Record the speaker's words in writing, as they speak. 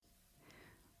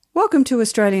Welcome to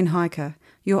Australian Hiker,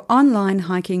 your online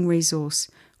hiking resource.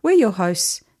 We're your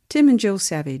hosts, Tim and Jill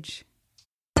Savage.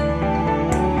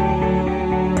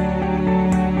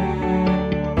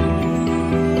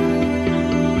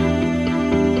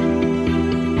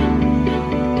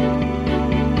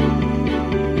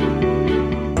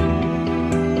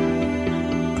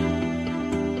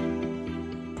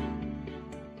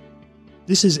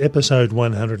 This is episode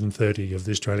 130 of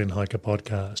the Australian Hiker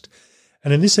podcast.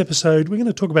 And in this episode, we're going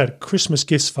to talk about Christmas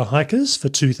gifts for hikers for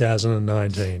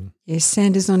 2019. Yes,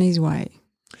 Santa's on his way.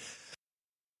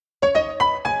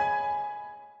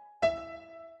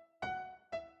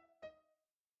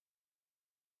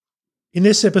 In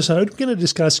this episode, we're going to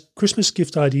discuss Christmas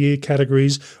gift idea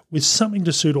categories with something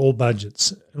to suit all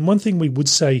budgets. And one thing we would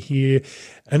say here,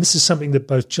 and this is something that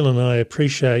both Jill and I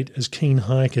appreciate as keen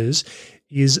hikers,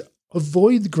 is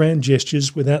avoid the grand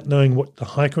gestures without knowing what the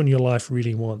hiker in your life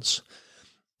really wants.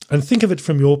 And think of it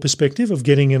from your perspective of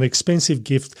getting an expensive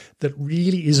gift that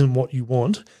really isn't what you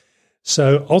want.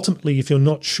 So ultimately, if you're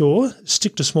not sure,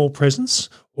 stick to small presents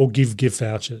or give gift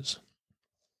vouchers.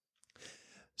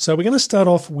 So we're going to start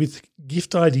off with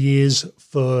gift ideas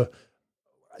for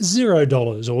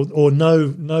 $0 or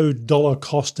no dollar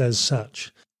cost as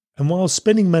such. And while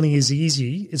spending money is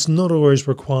easy, it's not always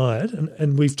required.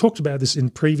 And we've talked about this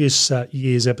in previous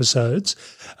years' episodes,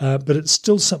 but it's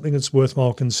still something that's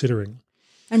worthwhile considering.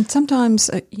 And sometimes,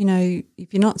 if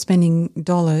you're not spending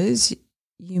dollars,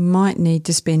 you might need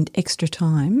to spend extra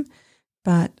time.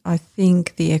 But I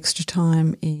think the extra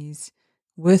time is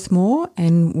worth more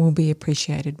and will be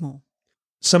appreciated more.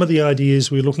 Some of the ideas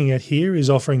we're looking at here is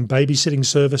offering babysitting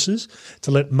services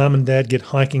to let mum and dad get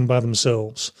hiking by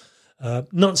themselves.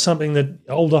 Not something that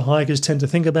older hikers tend to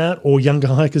think about or younger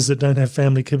hikers that don't have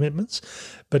family commitments,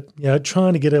 but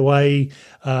trying to get away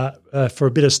for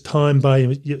a bit of time by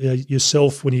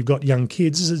yourself when you've got young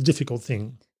kids is a difficult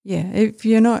thing. Yeah, if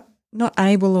you're not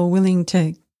able or willing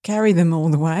to carry them all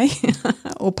the way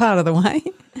or part of the way,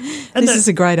 this is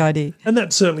a great idea. And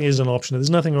that certainly is an option. There's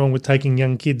nothing wrong with taking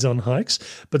young kids on hikes,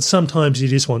 but sometimes you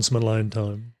just want some alone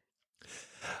time.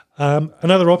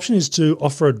 Another option is to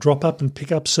offer a drop-up and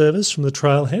pick-up service from the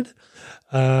trailhead.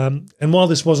 And while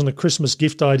this wasn't a Christmas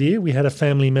gift idea, we had a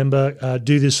family member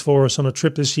do this for us on a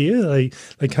trip this year.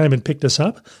 They came and picked us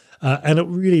up, and it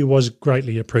really was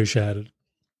greatly appreciated.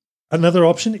 Another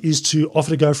option is to offer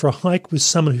to go for a hike with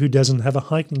someone who doesn't have a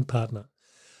hiking partner.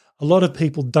 A lot of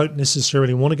people don't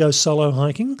necessarily want to go solo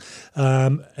hiking,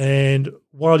 and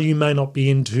while you may not be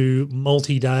into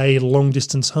multi-day,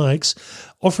 long-distance hikes,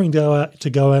 offering to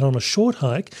go out on a short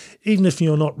hike, even if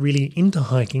you're not really into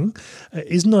hiking,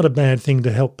 is not a bad thing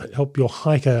to help your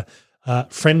hiker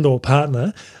friend or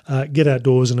partner get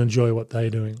outdoors and enjoy what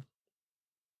they're doing.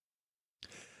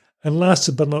 And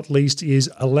last but not least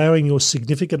is allowing your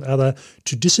significant other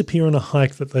to disappear on a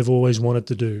hike that they've always wanted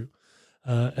to do.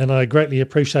 And I greatly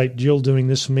appreciate Jill doing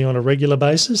this for me on a regular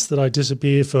basis, that I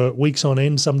disappear for weeks on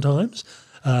end sometimes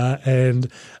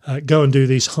and go and do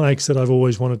these hikes that I've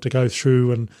always wanted to go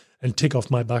through and tick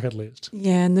off my bucket list.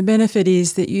 Yeah, and the benefit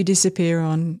is that you disappear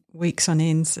on weeks on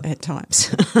ends at times.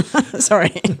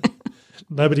 Sorry.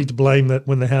 Nobody to blame that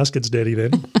when the house gets dirty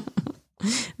then.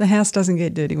 The house doesn't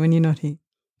get dirty when you're not here.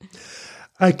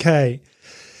 Okay.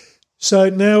 So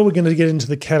now we're going to get into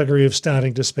the category of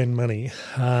starting to spend money.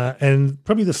 And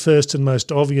probably the first and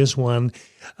most obvious one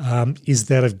is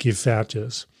that of gift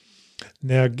vouchers.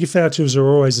 Now, gift vouchers are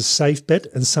always a safe bet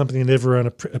and something that everyone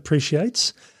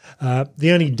appreciates.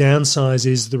 The only downside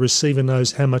is the receiver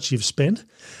knows how much you've spent.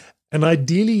 And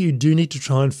ideally, you do need to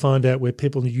try and find out where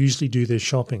people usually do their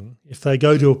shopping. If they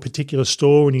go to a particular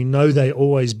store and you know they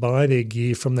always buy their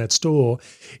gear from that store,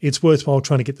 it's worthwhile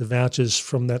trying to get the vouchers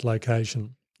from that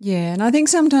location. Yeah, and I think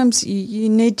sometimes you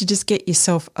need to just get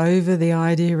yourself over the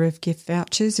idea of gift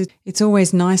vouchers. It's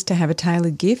always nice to have a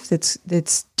tailored gift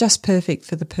that's just perfect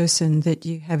for the person that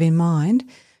you have in mind.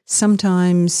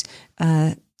 Sometimes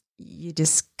you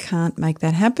just can't make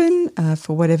that happen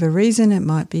for whatever reason. It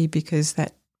might be because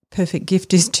that perfect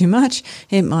gift is too much.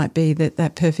 It might be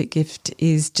that perfect gift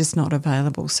is just not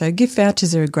available. So gift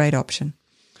vouchers are a great option.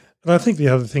 And I think the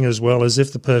other thing as well is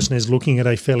if the person is looking at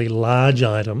a fairly large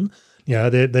item,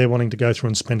 they're wanting to go through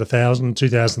and spend $1,000,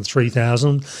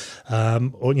 $2,000,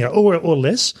 $3,000, or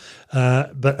less,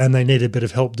 and they need a bit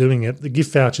of help doing it. The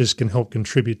gift vouchers can help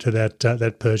contribute to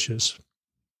that purchase.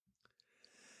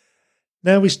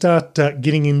 Now we start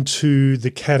getting into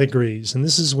the categories, and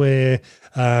this is where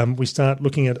we start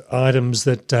looking at items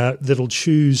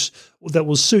that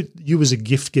will suit you as a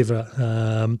gift giver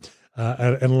and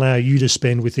allow you to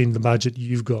spend within the budget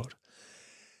you've got.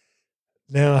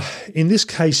 Now, in this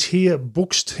case here,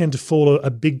 books tend to fall a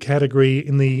big category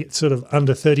in the sort of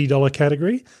under $30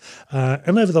 category.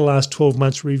 And over the last 12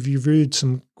 months, we've reviewed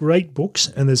some great books,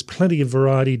 and there's plenty of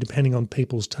variety depending on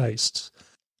people's tastes.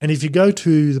 And if you go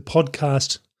to the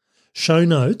podcast show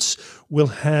notes, we'll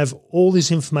have all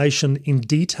this information in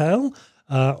detail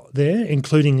there,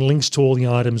 including links to all the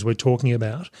items we're talking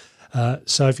about.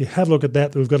 So if you have a look at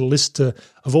that, we've got a list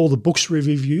of all the books we've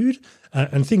reviewed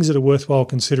and things that are worthwhile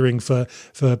considering for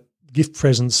gift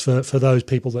presents for those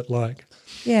people that like.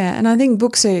 Yeah, and I think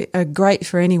books are great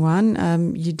for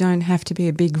anyone. You don't have to be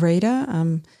a big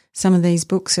reader. Some of these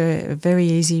books are a very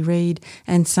easy read,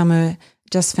 and some are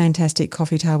just fantastic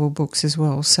coffee table books as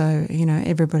well. So,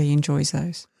 everybody enjoys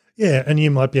those. Yeah, and you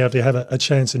might be able to have a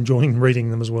chance enjoying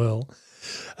reading them as well.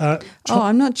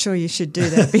 I'm not sure you should do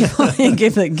that before you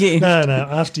give the gift. No,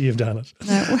 after you've done it.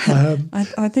 No,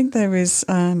 I think there was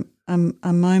a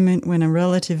moment when a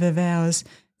relative of ours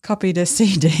copied a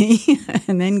CD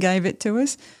and then gave it to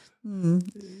us.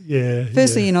 Yeah.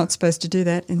 Firstly, you're not supposed to do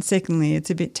that, and secondly, it's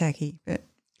a bit tacky.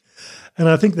 And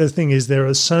I think the thing is there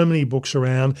are so many books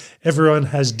around. Everyone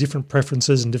has different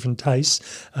preferences and different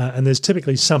tastes, and there's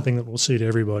typically something that will suit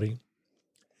everybody.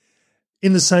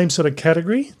 In the same sort of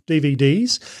category,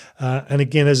 DVDs, and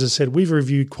again, as I said, we've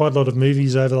reviewed quite a lot of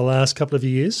movies over the last couple of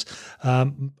years,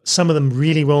 some of them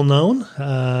really well known,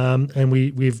 and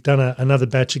we've done another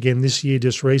batch again this year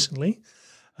just recently.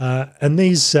 And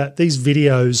these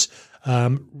videos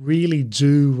really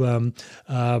do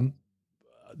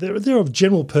they're a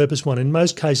general purpose one. In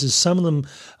most cases, some of them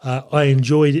I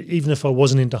enjoyed even if I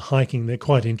wasn't into hiking. They're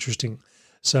quite interesting.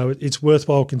 So it's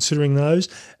worthwhile considering those.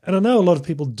 And I know a lot of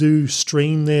people do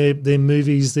stream their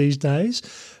movies these days,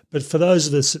 but for those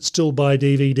of us that still buy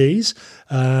DVDs,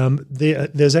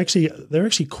 they're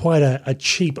actually quite a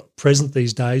cheap present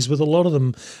these days, with a lot of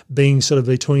them being sort of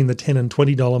between the $10 and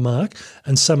 $20 mark,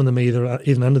 and some of them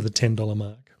even under the $10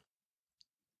 mark.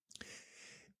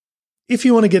 If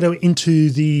you want to get into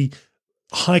the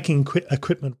hiking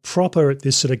equipment proper at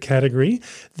this sort of category,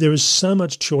 there is so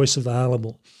much choice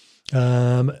available.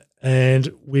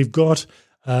 And we've got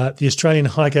the Australian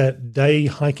Hiker Day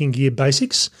Hiking Gear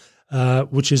Basics,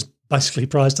 which is basically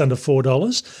priced under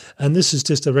 $4. And this is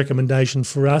just a recommendation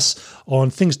for us on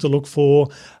things to look for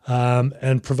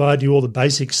and provide you all the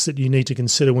basics that you need to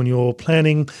consider when you're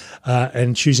planning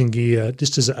and choosing gear,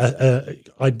 just as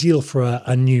ideal for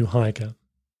a new hiker.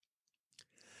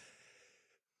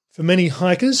 For many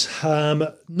hikers,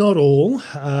 not all,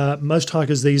 most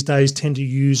hikers these days tend to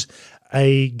use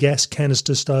a gas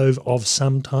canister stove of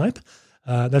some type.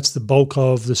 That's the bulk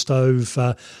of the stove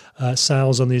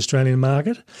sales on the Australian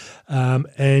market.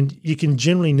 And you can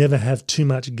generally never have too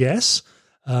much gas.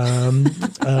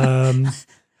 Unless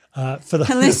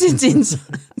it's in,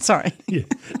 sorry. Yeah,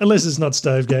 unless it's not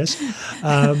stove gas.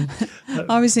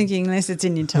 I was thinking unless it's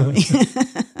in your tummy.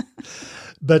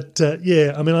 But,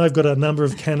 I've got a number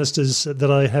of canisters that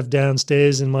I have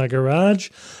downstairs in my garage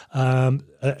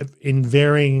in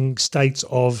varying states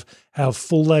of how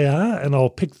full they are, and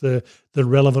I'll pick the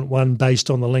relevant one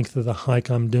based on the length of the hike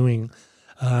I'm doing.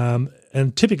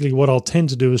 And typically what I'll tend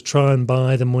to do is try and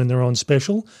buy them when they're on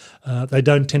special. They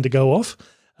don't tend to go off,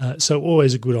 so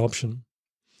always a good option.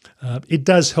 It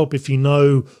does help if you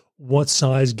know what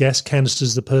size gas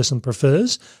canisters the person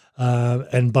prefers,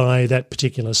 and buy that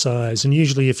particular size. And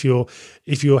usually if you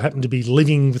happen to be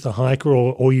living with a hiker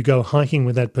or you go hiking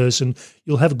with that person,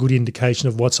 you'll have a good indication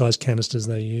of what size canisters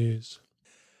they use.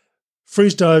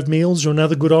 Freeze-dried meals are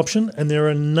another good option, and there are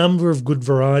a number of good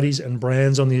varieties and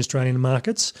brands on the Australian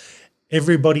markets.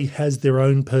 Everybody has their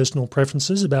own personal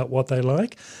preferences about what they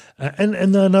like,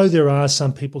 and I know there are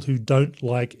some people who don't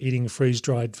like eating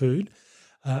freeze-dried food.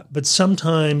 But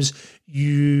sometimes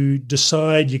you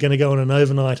decide you're going to go on an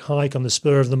overnight hike on the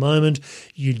spur of the moment.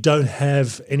 You don't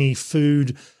have any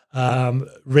food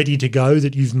ready to go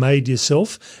that you've made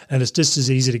yourself, and it's just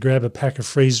as easy to grab a pack of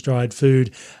freeze-dried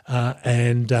food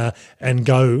and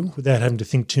go without having to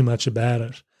think too much about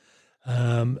it.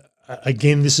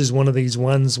 Again, this is one of these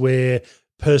ones where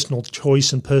personal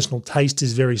choice and personal taste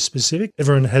is very specific.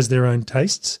 Everyone has their own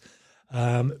tastes.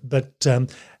 But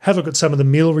have a look at some of the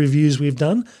meal reviews we've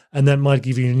done, and that might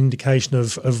give you an indication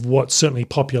of what's certainly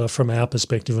popular from our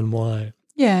perspective and why.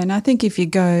 Yeah, and I think if you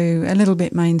go a little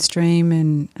bit mainstream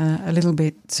and a little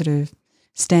bit sort of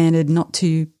standard, not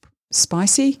too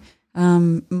spicy,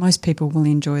 most people will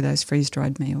enjoy those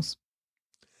freeze-dried meals.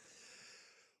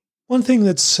 One thing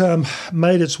that's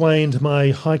made its way into my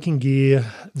hiking gear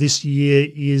this year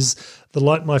is the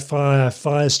Light My Fire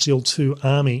Firesteel 2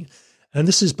 Army. And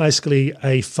this is basically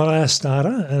a fire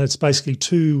starter, and it's basically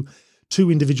two two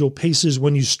individual pieces,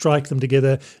 when you strike them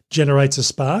together, generates a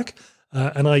spark.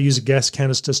 And I use a gas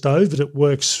canister stove, but it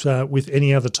works with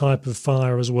any other type of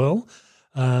fire as well.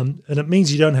 And it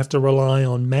means you don't have to rely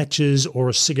on matches or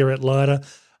a cigarette lighter.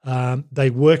 They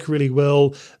work really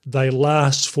well. They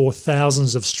last for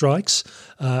thousands of strikes.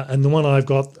 And the one I've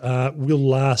got will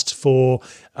last for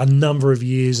a number of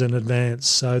years in advance.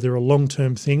 So they're a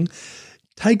long-term thing.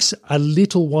 Takes a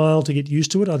little while to get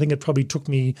used to it. I think it probably took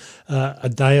me a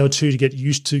day or two to get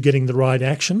used to getting the right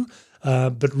action.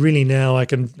 But really now I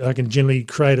can generally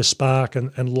create a spark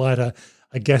and light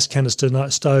a gas canister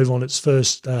stove on its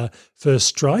first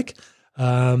strike.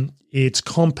 It's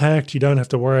compact. You don't have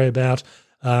to worry about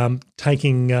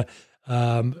taking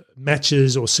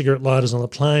matches or cigarette lighters on the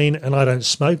plane, and I don't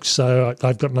smoke, so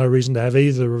I've got no reason to have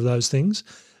either of those things.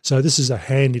 So this is a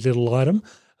handy little item.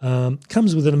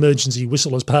 Comes with an emergency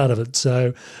whistle as part of it,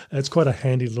 so it's quite a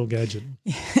handy little gadget.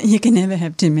 You can never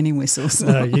have too many whistles.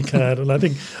 No, you can't. And I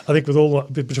think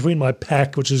with between my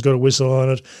pack, which has got a whistle on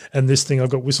it, and this thing, I've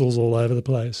got whistles all over the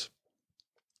place.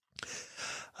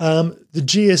 The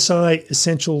GSI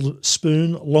Essential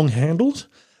Spoon, long-handled.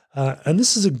 And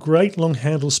this is a great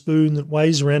long-handled spoon that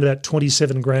weighs around about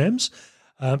 27 grams.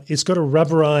 It's got a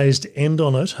rubberized end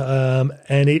on it,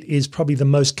 and it is probably the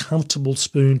most comfortable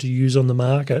spoon to use on the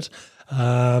market,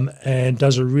 and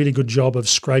does a really good job of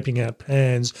scraping out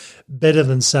pans, better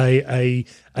than, say,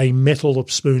 a metal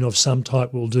spoon of some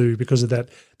type will do because of that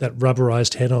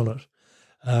rubberized head on it.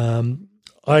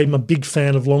 I'm a big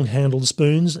fan of long-handled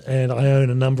spoons, and I own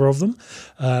a number of them,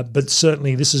 but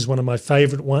certainly this is one of my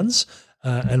favourite ones,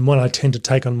 and one I tend to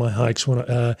take on my hikes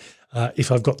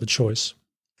if I've got the choice.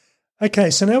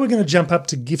 Okay, so now we're going to jump up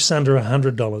to gifts under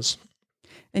 $100.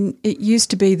 And it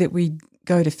used to be that we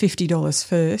go to $50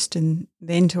 first and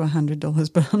then to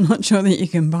 $100, but I'm not sure that you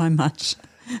can buy much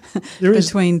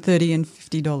between $30 and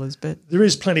 $50. But there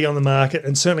is plenty on the market,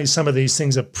 and certainly some of these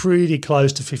things are pretty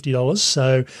close to $50.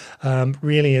 So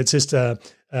really it's just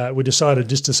we decided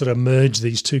just to sort of merge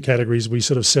these two categories. We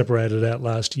sort of separated out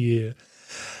last year.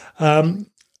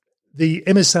 The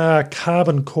MSR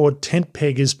carbon cord tent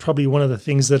peg is probably one of the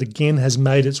things that, again, has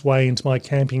made its way into my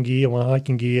camping gear, my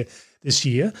hiking gear this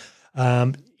year.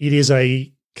 It is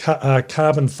a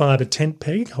carbon fibre tent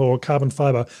peg, or carbon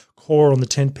fibre core on the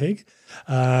tent peg,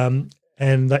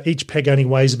 and each peg only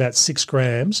weighs about 6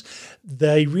 grams.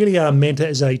 They really are meant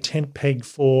as a tent peg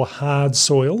for hard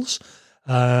soils,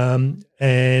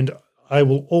 and I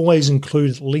will always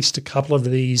include at least a couple of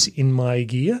these in my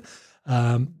gear.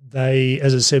 They,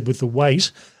 as I said, with the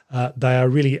weight, they are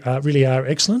really are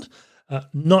excellent.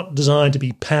 Not designed to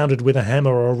be pounded with a hammer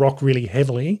or a rock really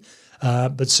heavily,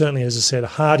 but certainly, as I said,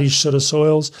 hardish sort of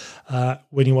soils.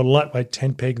 When you want a lightweight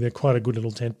tent peg, they're quite a good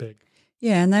little tent peg.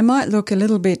 Yeah, and they might look a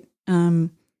little bit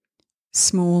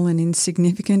small and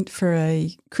insignificant for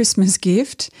a Christmas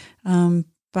gift,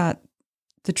 but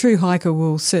the true hiker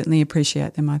will certainly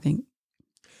appreciate them, I think.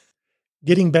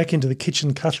 Getting back into the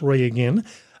kitchen cutlery again,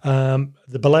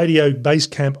 the Palladio Base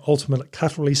Camp Ultimate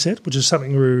Cutlery Set, which is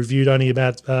something we reviewed only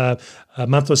about a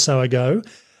month or so ago.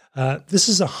 This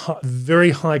is a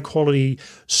very high-quality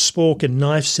spork and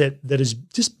knife set that is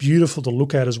just beautiful to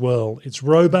look at as well. It's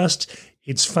robust,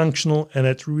 it's functional, and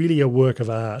it's really a work of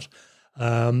art.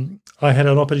 I had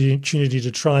an opportunity to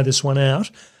try this one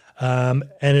out, and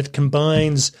it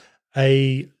combines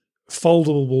a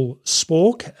foldable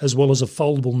spork as well as a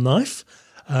foldable knife.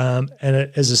 And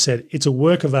as I said, it's a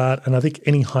work of art, and I think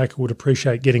any hiker would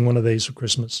appreciate getting one of these for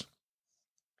Christmas.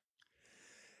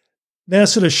 Now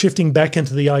sort of shifting back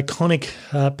into the iconic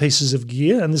pieces of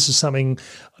gear, and this is something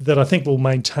that I think will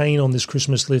maintain on this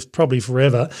Christmas list probably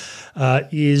forever,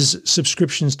 is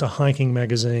subscriptions to hiking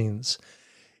magazines.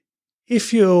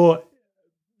 If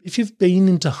you've been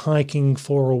into hiking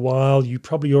for a while, you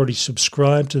probably already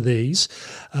subscribe to these,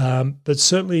 but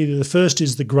certainly the first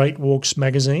is the Great Walks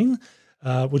magazine,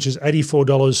 which is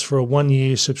 $84 for a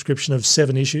 1-year subscription of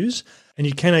 7 issues. And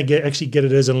you can actually get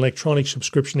it as an electronic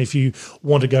subscription if you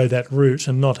want to go that route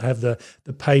and not have the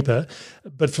paper.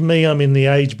 But for me, I'm in the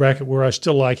age bracket where I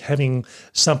still like having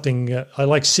something. I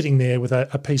like sitting there with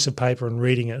a piece of paper and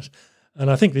reading it.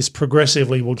 And I think this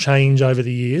progressively will change over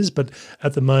the years. But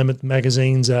at the moment,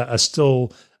 magazines are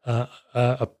still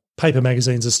paper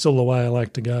magazines are still the way I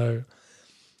like to go.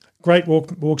 Great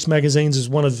Walks magazines is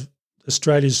one of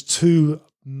Australia's 2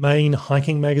 main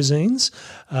hiking magazines,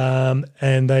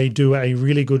 and they do a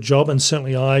really good job, and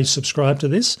certainly I subscribe to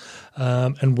this,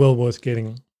 and well worth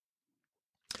getting.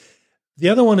 The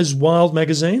other one is Wild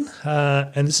magazine,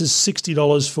 and this is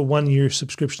 $60 for 1-year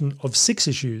subscription of 6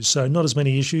 issues, so not as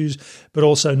many issues, but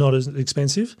also not as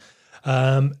expensive.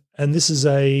 And and this is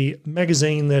a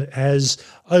magazine that has,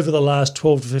 over the last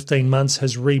 12 to 15 months,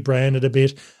 has rebranded a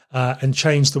bit and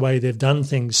changed the way they've done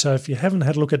things. So if you haven't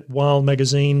had a look at Wild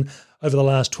magazine over the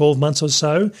last 12 months or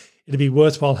so, it'd be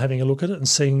worthwhile having a look at it and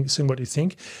seeing what you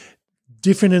think.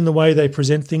 Different in the way they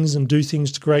present things and do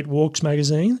things to Great Walks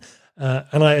magazine.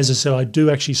 And as I said, I do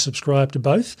actually subscribe to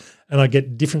both, and I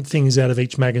get different things out of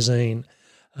each magazine.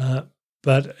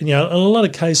 But, in a lot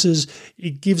of cases,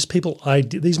 it gives people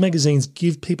these magazines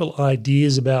give people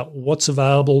ideas about what's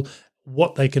available,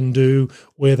 what they can do,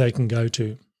 where they can go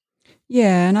to.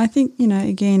 Yeah, and I think,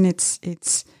 again,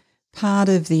 it's part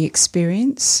of the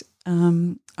experience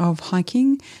of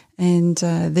hiking, and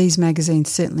these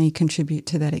magazines certainly contribute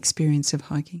to that experience of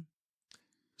hiking.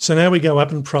 So now we go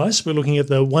up in price. We're looking at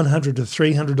the $100 to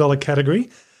 $300 category.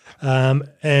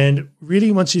 And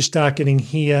really, once you start getting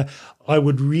here, I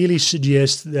would really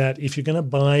suggest that if you're going to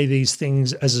buy these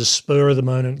things as a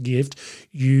spur-of-the-moment gift,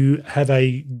 you have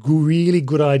a really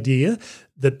good idea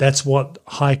that that's what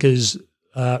hikers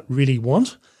really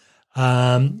want.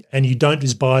 And you don't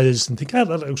just buy this and think, oh,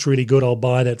 that looks really good, I'll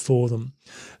buy that for them.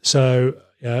 So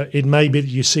it may be that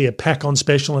you see a pack on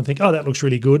special and think, oh, that looks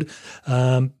really good.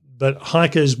 But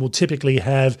hikers will typically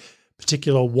have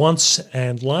particular wants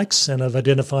and likes and have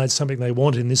identified something they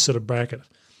want in this sort of bracket.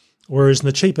 Whereas in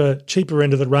the cheaper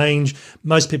end of the range,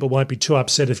 most people won't be too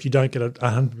upset if you don't get it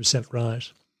 100%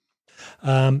 right.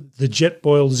 The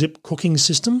Jetboil Zip cooking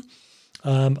system.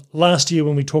 Last year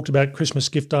when we talked about Christmas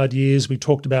gift ideas, we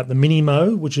talked about the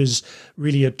Minimo, which is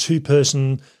really a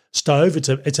two-person stove.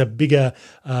 It's a bigger,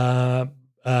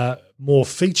 more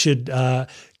featured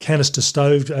canister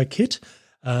stove kit.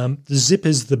 The Zip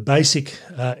is the basic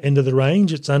end of the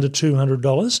range. It's under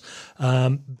 $200.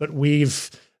 But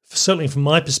we've, certainly from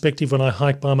my perspective, when I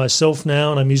hike by myself now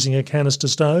and I'm using a canister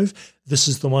stove, this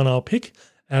is the one I'll pick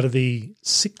out of the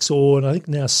 6 or I think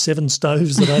now 7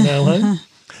 stoves that I now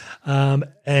own.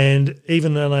 And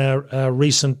even on our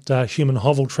recent human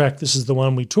hovel track, this is the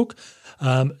one we took.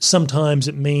 Sometimes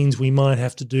it means we might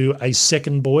have to do a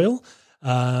second boil,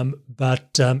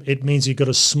 but it means you've got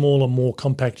a smaller, more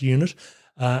compact unit.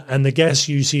 And the gas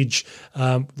usage,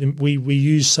 we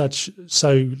use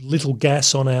so little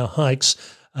gas on our hikes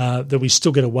that we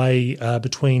still get away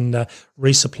between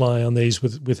resupply on these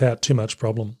without too much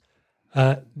problem.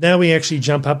 Now we actually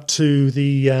jump up to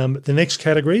the next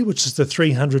category, which is the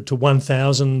 $300 to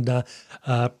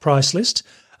 $1,000 price list.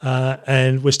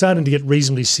 And we're starting to get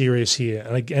reasonably serious here.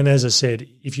 And as I said,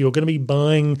 if you're going to be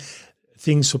buying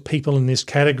things for people in this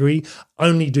category,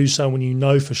 only do so when you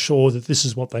know for sure that this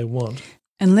is what they want.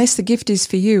 Unless the gift is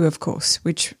for you, of course,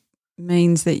 which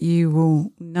means that you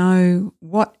will know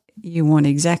what you want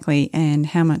exactly and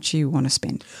how much you want to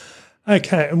spend.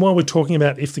 Okay, and while we're talking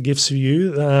about if the gift's for you,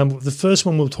 the first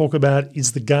one we'll talk about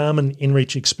is the Garmin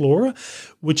InReach Explorer,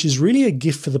 which is really a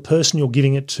gift for the person you're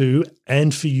giving it to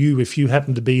and for you if you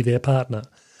happen to be their partner.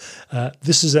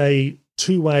 This is a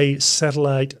two-way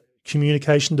satellite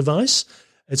communication device.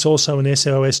 It's also an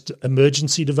SOS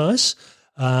emergency device.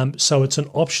 So it's an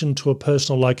option to a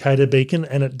personal locator beacon,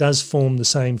 and it does form the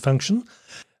same function.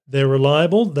 They're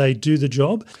reliable. They do the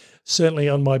job. Certainly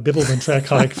on my Bibbulmun track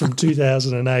hike from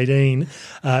 2018,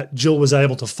 Jill was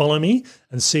able to follow me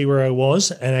and see where I was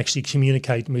and actually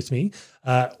communicate with me,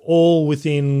 all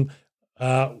within,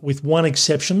 with one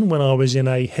exception, when I was in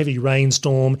a heavy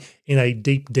rainstorm in a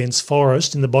deep, dense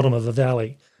forest in the bottom of a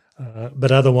valley.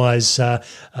 But otherwise,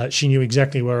 she knew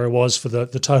exactly where I was for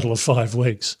the total of 5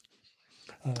 weeks.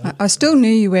 I still knew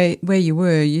you where you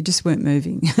were. You just weren't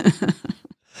moving.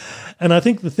 And I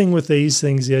think the thing with these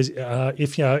things is,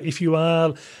 if you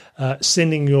are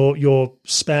sending your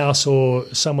spouse or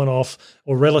someone off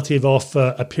or relative off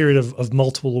for a period of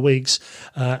multiple weeks,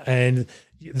 and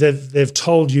they've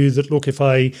told you that, look,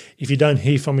 if you don't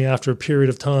hear from me after a period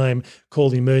of time,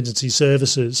 call the emergency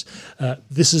services.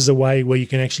 This is a way where you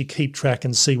can actually keep track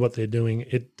and see what they're doing.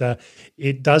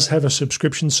 It does have a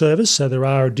subscription service, so there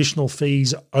are additional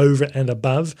fees over and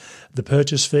above the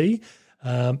purchase fee.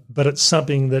 But it's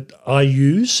something that I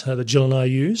use, that Jill and I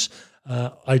use.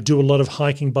 I do a lot of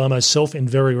hiking by myself in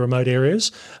very remote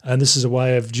areas, and this is a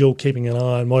way of Jill keeping an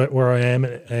eye on where I am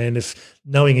and if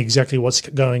knowing exactly what's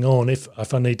going on if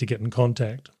I need to get in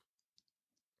contact.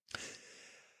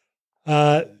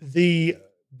 The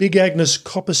Big Agnes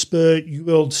Copper Spur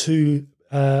UL2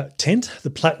 tent, the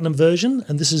platinum version,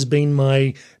 and this has been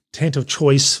my tent of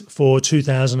choice for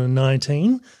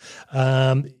 2019.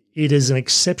 It is an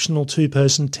exceptional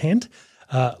 2-person tent,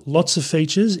 lots of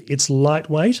features. It's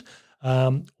lightweight.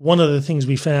 One of the things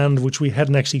we found, which we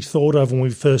hadn't actually thought of when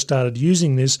we first started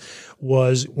using this,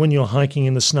 was when you're hiking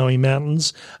in the snowy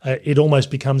mountains, it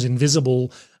almost becomes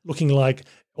invisible looking like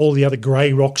all the other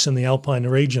grey rocks in the Alpine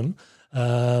region.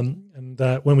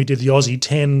 When we did the Aussie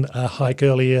 10 hike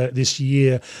earlier this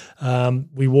year,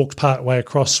 we walked part way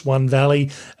across one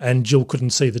valley and Jill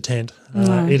couldn't see the tent.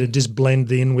 It had just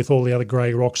blended in with all the other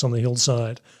grey rocks on the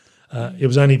hillside. It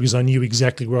was only because I knew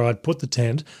exactly where I'd put the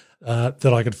tent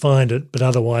that I could find it, but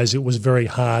otherwise it was very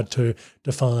hard to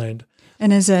find.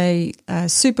 And as a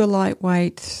super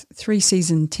lightweight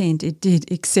 3-season tent, it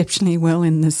did exceptionally well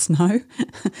in the snow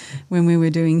when we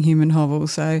were doing human hovel.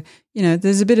 So,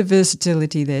 there's a bit of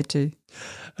versatility there too.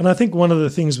 And I think one of the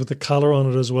things with the colour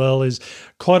on it as well is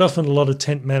quite often a lot of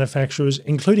tent manufacturers,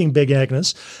 including Beg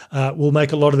Agnes, will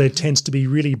make a lot of their tents to be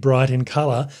really bright in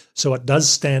colour, so it does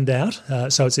stand out,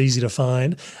 so it's easy to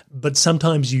find. But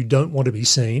sometimes you don't want to be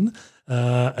seen.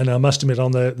 And I must admit,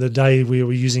 on the day we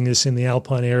were using this in the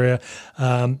Alpine area,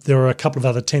 there were a couple of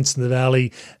other tents in the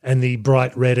valley, and the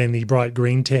bright red and the bright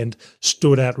green tent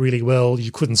stood out really well.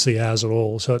 You couldn't see ours at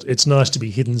all. So it's nice to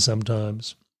be hidden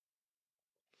sometimes.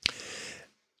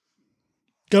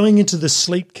 Going into the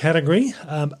sleep category,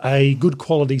 a good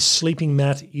quality sleeping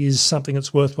mat is something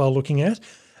that's worthwhile looking at.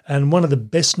 And one of the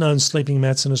best known sleeping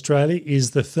mats in Australia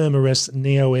is the Thermarest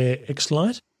Neo Air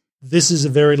X-Lite. This is a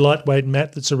very lightweight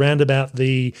mat that's around about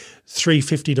the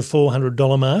 $350 to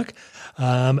 $400 mark.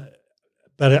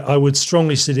 But I would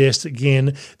strongly suggest,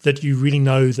 again, that you really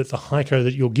know that the hiker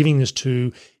that you're giving this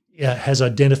to has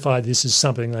identified this as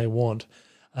something they want.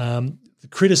 The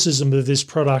criticism of this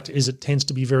product is it tends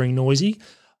to be very noisy.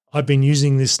 I've been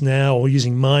using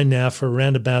mine now for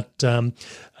around about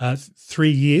 3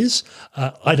 years.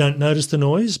 I don't notice the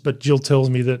noise, but Jill tells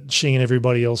me that she and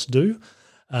everybody else do.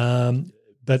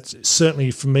 But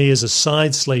certainly for me as a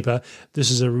side sleeper,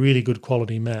 this is a really good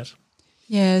quality mat.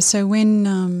 Yeah, so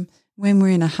when we're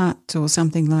in a hut or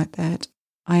something like that,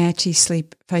 I actually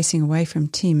sleep facing away from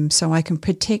Tim so I can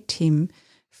protect him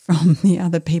from the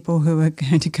other people who are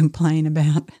going to complain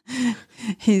about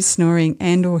his snoring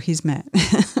and or his mat.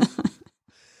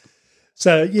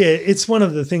 So, yeah, it's one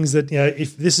of the things that,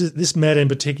 if this mat in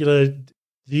particular,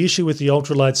 the issue with the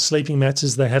ultralight sleeping mats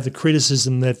is they have the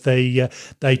criticism that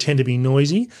they tend to be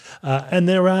noisy. And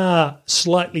there are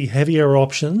slightly heavier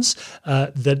options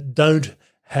that don't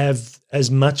have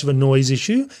as much of a noise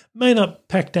issue, may not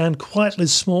pack down quite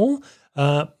as small,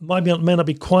 may not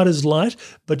be quite as light,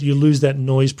 but you lose that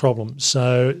noise problem.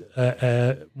 So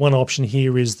one option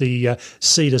here is the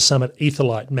Cedar Summit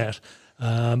Etherlight mat,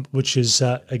 which is,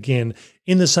 again,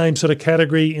 in the same sort of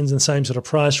category, in the same sort of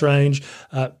price range.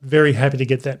 Very happy to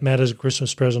get that mat as a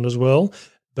Christmas present as well.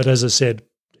 But as I said,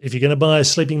 if you're going to buy a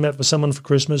sleeping mat for someone for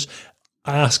Christmas,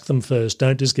 ask them first.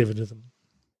 Don't just give it to them.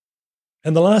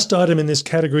 And the last item in this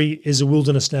category is a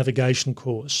wilderness navigation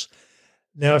course.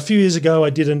 Now, a few years ago,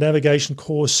 I did a navigation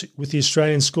course with the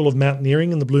Australian School of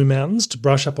Mountaineering in the Blue Mountains to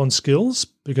brush up on skills,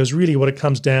 because really what it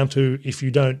comes down to, if you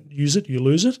don't use it, you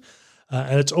lose it.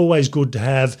 And it's always good to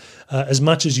have, as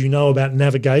much as you know about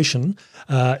navigation,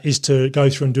 is to go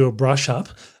through and do a brush up,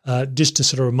 just to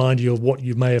sort of remind you of what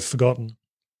you may have forgotten.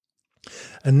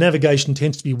 And navigation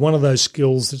tends to be one of those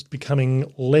skills that's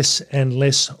becoming less and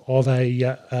less of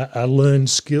a learned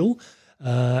skill,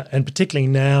 and particularly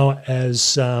now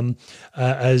as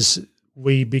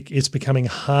it's becoming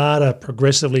harder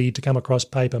progressively to come across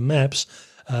paper maps,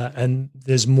 and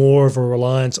there's more of a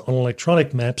reliance on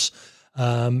electronic maps.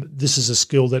 This is a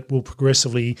skill that will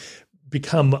progressively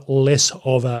become less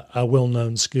of a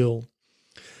well-known skill.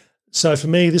 So for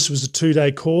me, this was a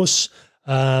 2-day course.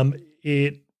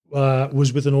 It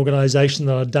was with an organisation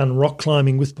that I'd done rock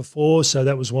climbing with before, so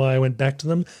that was why I went back to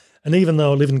them. And even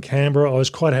though I live in Canberra, I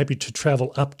was quite happy to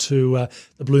travel up to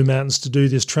the Blue Mountains to do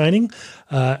this training.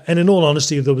 And in all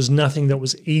honesty, there was nothing that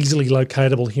was easily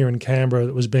locatable here in Canberra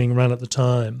that was being run at the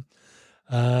time.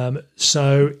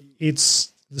 So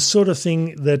it's the sort of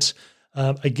thing that,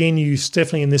 again, you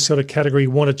definitely in this sort of category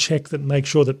want to check that, make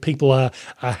sure that people are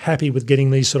happy with getting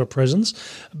these sort of presents.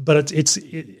 But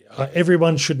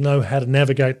everyone should know how to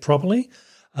navigate properly,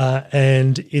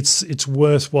 and it's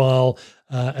worthwhile.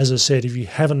 As I said, if you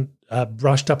haven't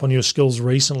brushed up on your skills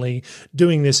recently,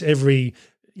 doing this every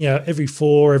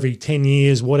 4, every 10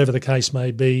 years, whatever the case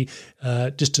may be,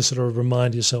 just to sort of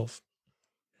remind yourself.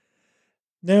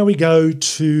 Now we go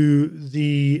to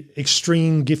the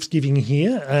extreme gift giving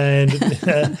here, and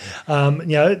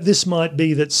this might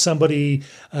be that somebody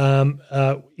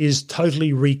is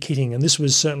totally re-kitting, and this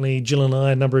was certainly Jill and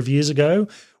I a number of years ago.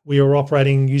 We were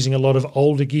operating using a lot of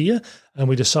older gear, and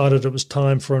we decided it was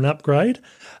time for an upgrade,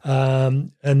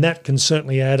 and that can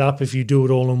certainly add up if you do it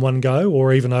all in one go,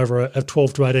 or even over a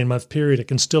 12 to 18 month period. It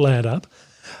can still add up.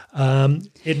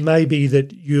 It may be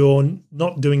that you're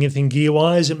not doing anything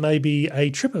gear-wise. It may be a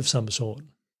trip of some sort.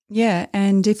 Yeah,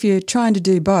 and if you're trying to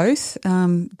do both,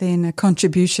 then a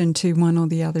contribution to one or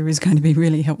the other is going to be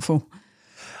really helpful.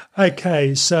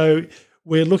 Okay, so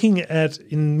we're looking at,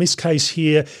 in this case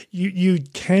here, you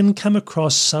can come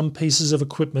across some pieces of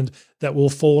equipment that will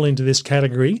fall into this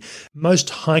category. Most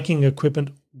hiking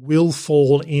equipment will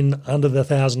fall in under the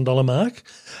 $1,000 mark.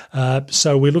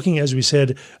 So we're looking, as we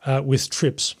said, with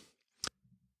trips.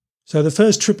 So the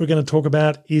first trip we're going to talk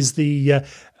about is the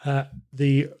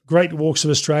Great Walks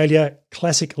of Australia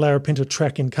Classic Larapinta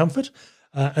Track in Comfort.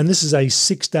 And this is a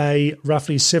 6-day,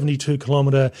 roughly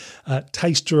 72-kilometre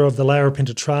taster of the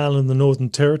Larapinta Trail in the Northern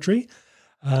Territory.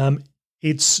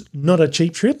 It's not a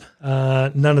cheap trip.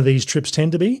 None of these trips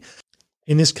tend to be.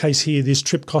 In this case here, this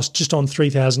trip costs just on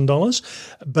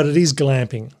 $3,000, but it is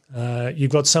glamping.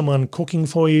 You've got someone cooking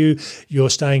for you. You're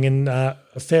staying in a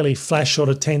fairly flash sort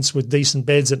of tents with decent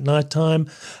beds at night time,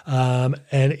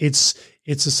 and it's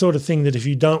the sort of thing that if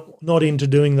you not into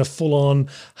doing the full-on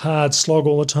hard slog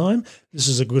all the time, this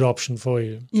is a good option for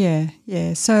you. Yeah.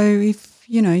 So if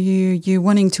you're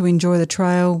wanting to enjoy the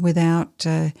trail without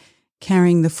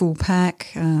carrying the full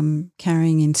pack,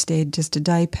 carrying instead just a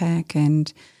day pack,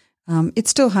 and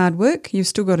it's still hard work. You've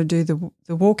still got to do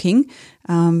the walking,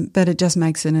 but it just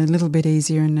makes it a little bit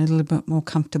easier and a little bit more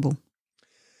comfortable.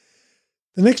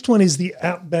 The next one is the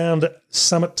Outbound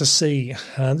Summit to Sea.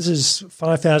 This is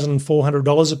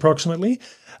 $5,400 approximately,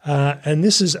 and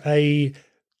this is a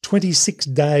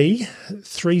 26-day,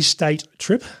 3-state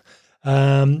trip,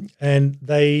 and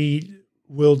they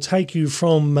will take you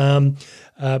from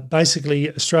basically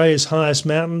Australia's highest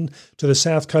mountain to the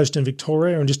south coast in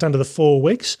Victoria in just under the 4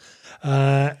 weeks.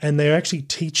 And they're actually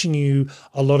teaching you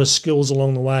a lot of skills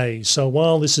along the way. So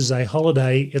while this is a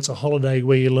holiday, it's a holiday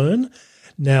where you learn.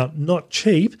 Now, not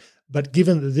cheap, but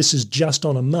given that this is just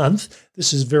on a month,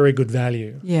 this is very good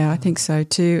value. Yeah, I think so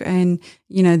too. And,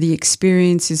 the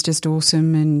experience is just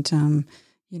awesome, and,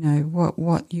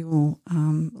 what you'll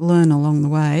learn along the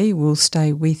way will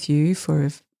stay with you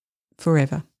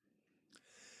forever.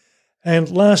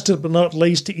 And last but not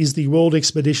least is the World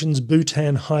Expeditions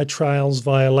Bhutan High Trails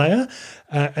via Leia.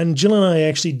 And Jill and I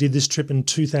actually did this trip in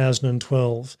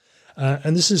 2012.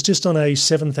 And this is just on a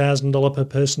 $7,000 per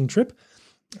person trip.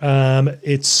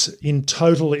 It's in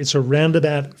total, it's around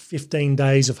about 15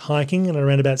 days of hiking and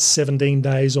around about 17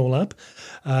 days all up.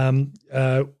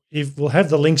 If we'll have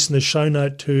the links in the show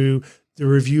note to the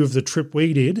review of the trip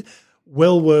we did,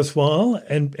 well worthwhile.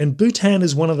 And Bhutan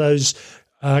is one of those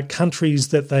countries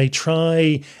that they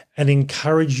try and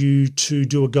encourage you to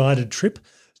do a guided trip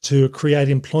to create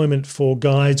employment for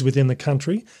guides within the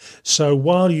country. So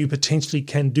while you potentially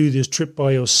can do this trip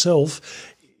by yourself,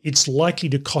 it's likely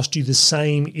to cost you the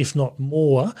same, if not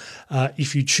more,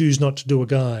 if you choose not to do a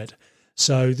guide.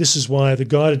 So this is why the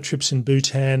guided trips in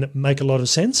Bhutan make a lot of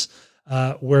sense.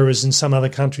 Whereas in some other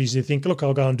countries, you think, look,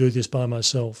 I'll go and do this by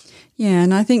myself. Yeah,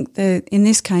 and I think that in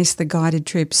this case, the guided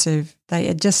trips,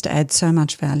 they just add so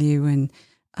much value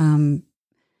and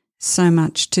so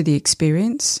much to the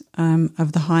experience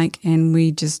of the hike, and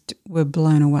we just were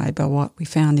blown away by what we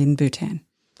found in Bhutan.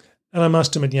 And I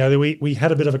must admit, we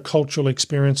had a bit of a cultural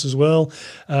experience as well.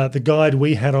 The guide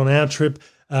we had on our trip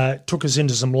took us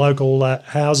into some local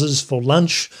houses for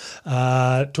lunch,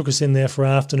 took us in there for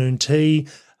afternoon tea,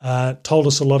 told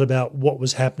us a lot about what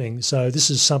was happening. So this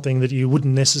is something that you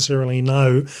wouldn't necessarily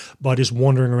know by just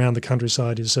wandering around the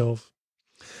countryside yourself.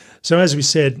 So as we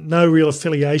said, no real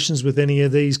affiliations with any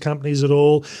of these companies at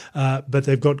all, but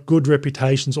they've got good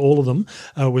reputations, all of them,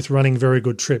 with running very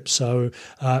good trips. So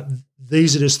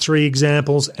these are just 3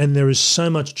 examples, and there is so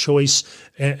much choice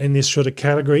in this sort of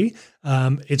category.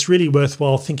 It's really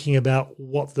worthwhile thinking about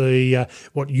what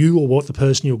you or what the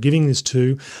person you're giving this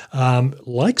to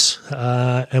likes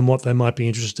and what they might be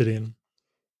interested in.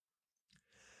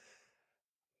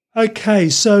 Okay,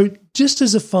 so just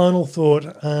as a final thought,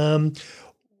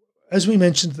 as we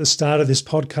mentioned at the start of this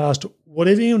podcast,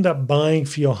 whatever you end up buying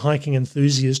for your hiking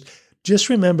enthusiast, just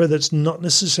remember that it's not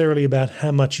necessarily about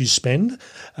how much you spend,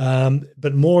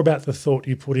 but more about the thought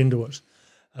you put into it.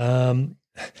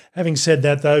 Having said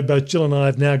that, though, both Jill and I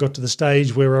have now got to the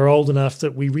stage where we're old enough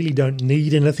that we really don't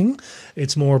need anything.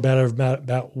 It's more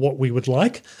about what we would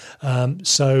like.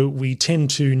 So we tend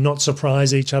to not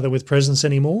surprise each other with presents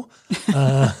anymore.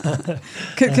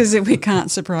 Because we can't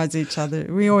surprise each other.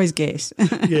 We always guess.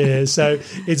 Yeah, so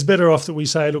it's better off that we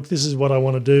say, look, this is what I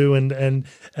want to do, and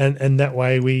that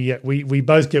way we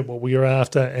both get what we are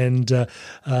after, and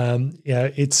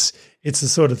it's the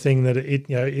sort of thing that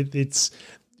it's.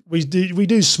 We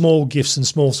do small gifts and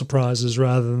small surprises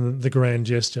rather than the grand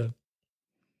gesture.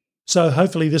 So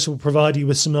hopefully this will provide you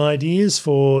with some ideas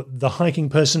for the hiking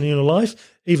person in your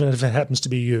life, even if it happens to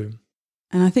be you.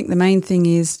 And I think the main thing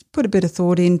is put a bit of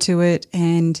thought into it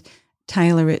and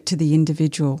tailor it to the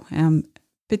individual,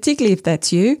 particularly if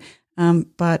that's you,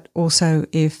 but also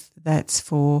if that's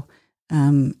for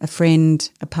a friend,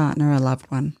 a partner, a loved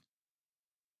one.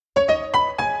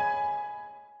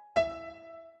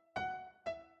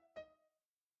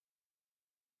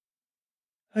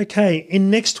 Okay,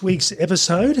 in next week's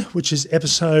episode, which is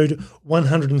episode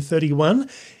 131,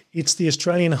 it's the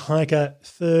Australian Hiker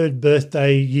third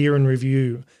birthday year in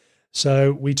review.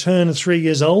 So we turn 3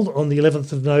 years old on the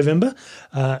 11th of November,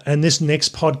 and this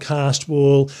next podcast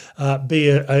will be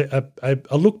a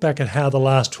look back at how the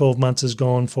last 12 months has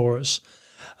gone for us.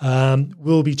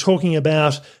 We'll be talking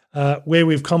about where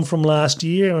we've come from last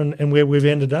year and where we've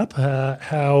ended up,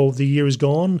 how the year has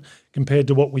gone compared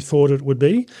to what we thought it would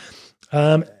be.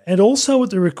 And also at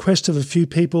the request of a few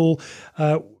people,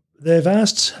 they've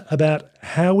asked about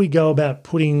how we go about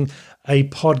putting a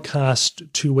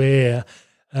podcast to air.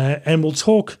 And we'll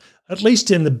talk, at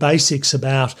least in the basics,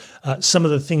 about some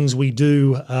of the things we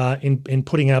do in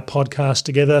putting our podcast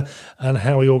together and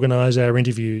how we organise our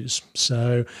interviews.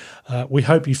 So we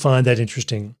hope you find that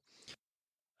interesting.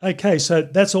 Okay, so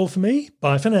that's all for me.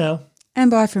 Bye for now.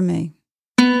 And bye from me.